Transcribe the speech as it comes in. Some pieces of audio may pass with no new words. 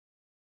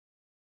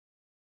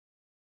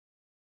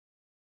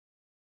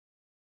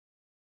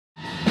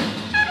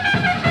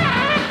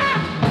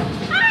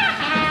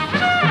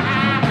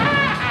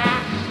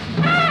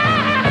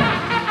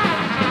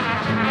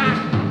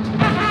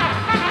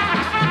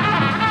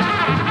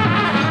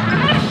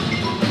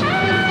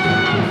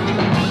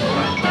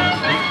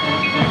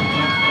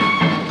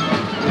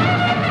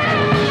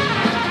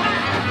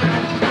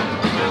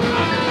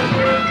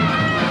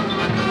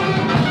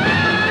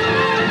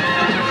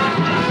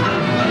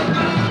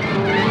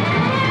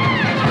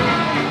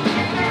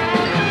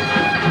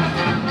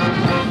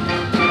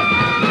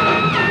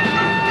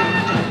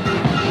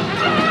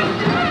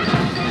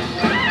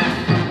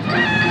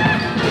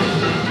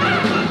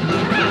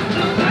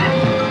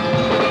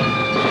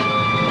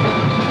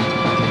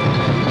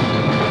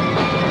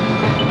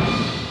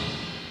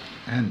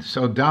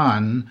So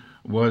Don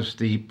was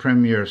the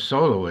premier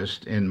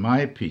soloist in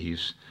my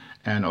piece,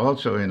 and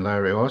also in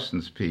Larry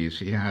Austin's piece.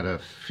 He had a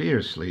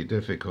fiercely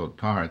difficult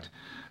part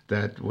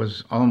that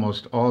was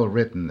almost all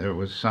written. There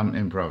was some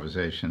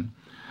improvisation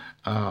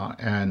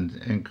and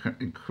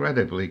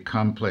incredibly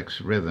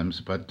complex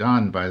rhythms. But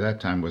Don, by that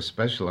time, was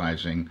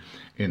specializing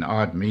in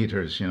odd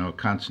meters,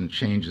 constant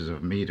changes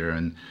of meter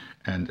and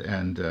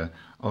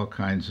all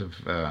kinds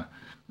of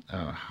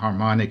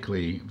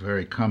harmonically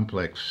very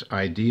complex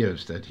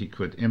ideas that he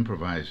could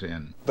improvise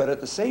in. But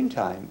at the same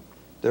time,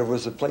 there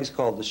was a place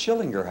called the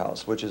Schillinger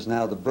House, which is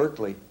now the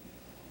Berkeley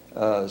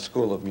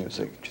School of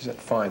Music. Which is a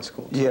fine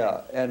school.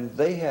 Yeah, and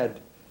they had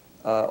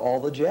all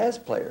the jazz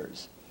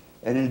players.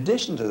 And in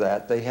addition to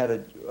that, they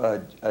had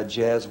a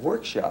jazz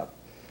workshop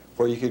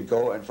where you could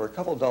go, and for a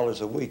couple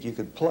 $2 a week, you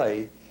could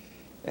play,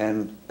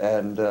 and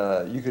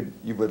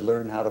you would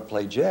learn how to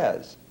play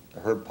jazz.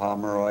 Herb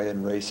Pomeroy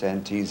and Ray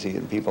Santisi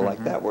and people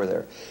like that were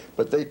there.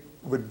 But they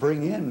would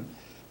bring in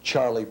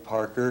Charlie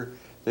Parker,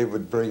 they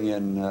would bring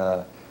in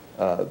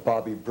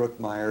Bobby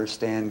Brookmeyer,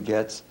 Stan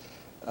Getz,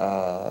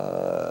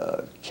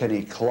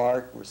 Kenny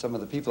Clark were some of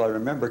the people I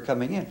remember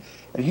coming in.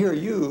 And here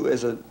you,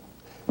 as a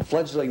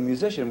fledgling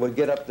musician, would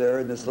get up there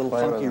in this little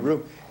funky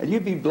room, and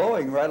you'd be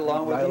blowing right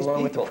along with these people. Right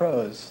along with the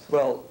pros.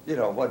 Well,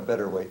 what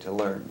better way to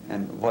learn,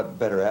 and what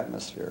better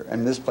atmosphere.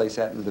 And this place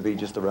happened to be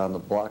just around the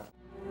block.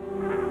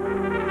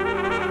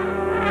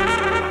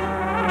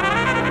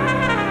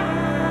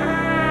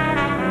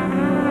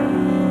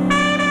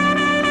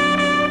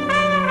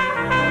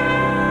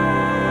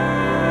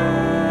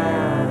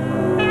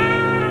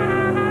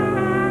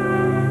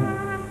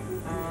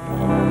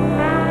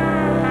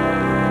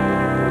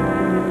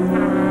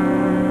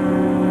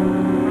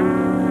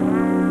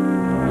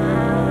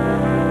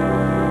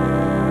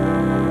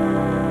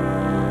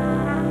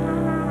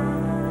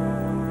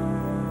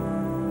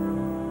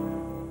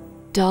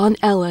 Don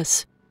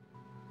Ellis,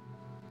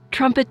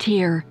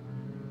 trumpeter,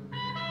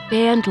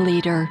 band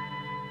leader,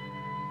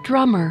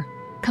 drummer,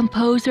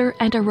 composer,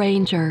 and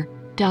arranger,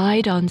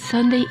 died on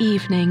Sunday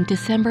evening,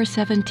 December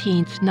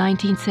 17,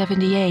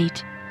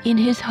 1978, in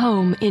his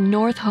home in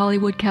North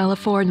Hollywood,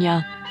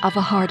 California, of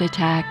a heart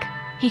attack.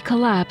 He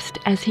collapsed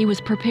as he was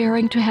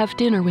preparing to have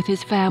dinner with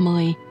his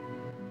family.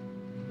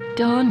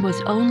 Don was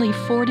only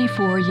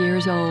 44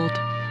 years old.